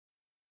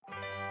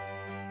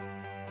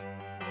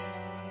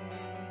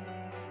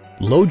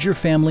Load your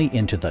family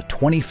into the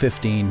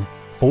 2015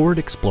 Ford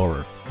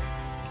Explorer.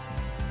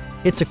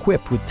 It's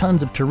equipped with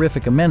tons of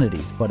terrific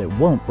amenities, but it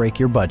won't break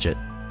your budget.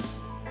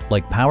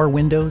 Like power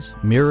windows,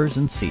 mirrors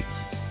and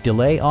seats,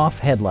 delay-off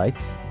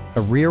headlights,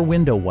 a rear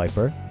window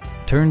wiper,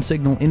 turn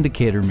signal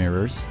indicator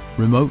mirrors,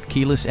 remote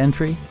keyless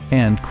entry,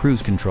 and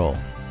cruise control.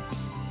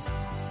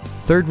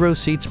 Third row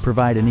seats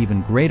provide an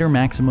even greater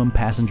maximum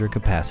passenger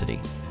capacity.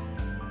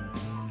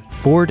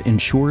 Ford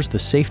ensures the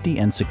safety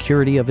and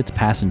security of its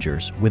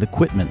passengers with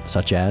equipment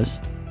such as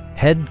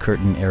head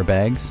curtain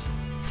airbags,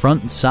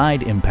 front and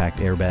side impact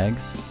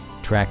airbags,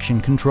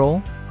 traction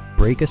control,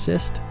 brake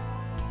assist,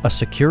 a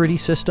security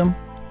system,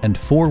 and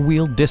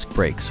four-wheel disc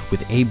brakes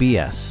with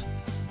ABS.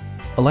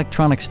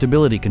 Electronic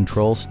stability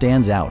control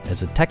stands out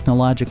as a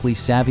technologically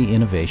savvy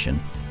innovation,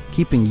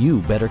 keeping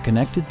you better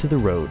connected to the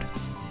road.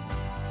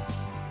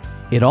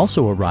 It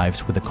also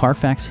arrives with a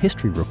Carfax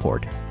history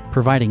report,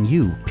 providing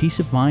you peace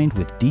of mind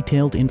with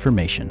detailed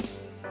information.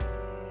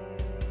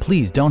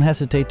 Please don't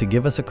hesitate to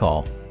give us a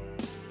call.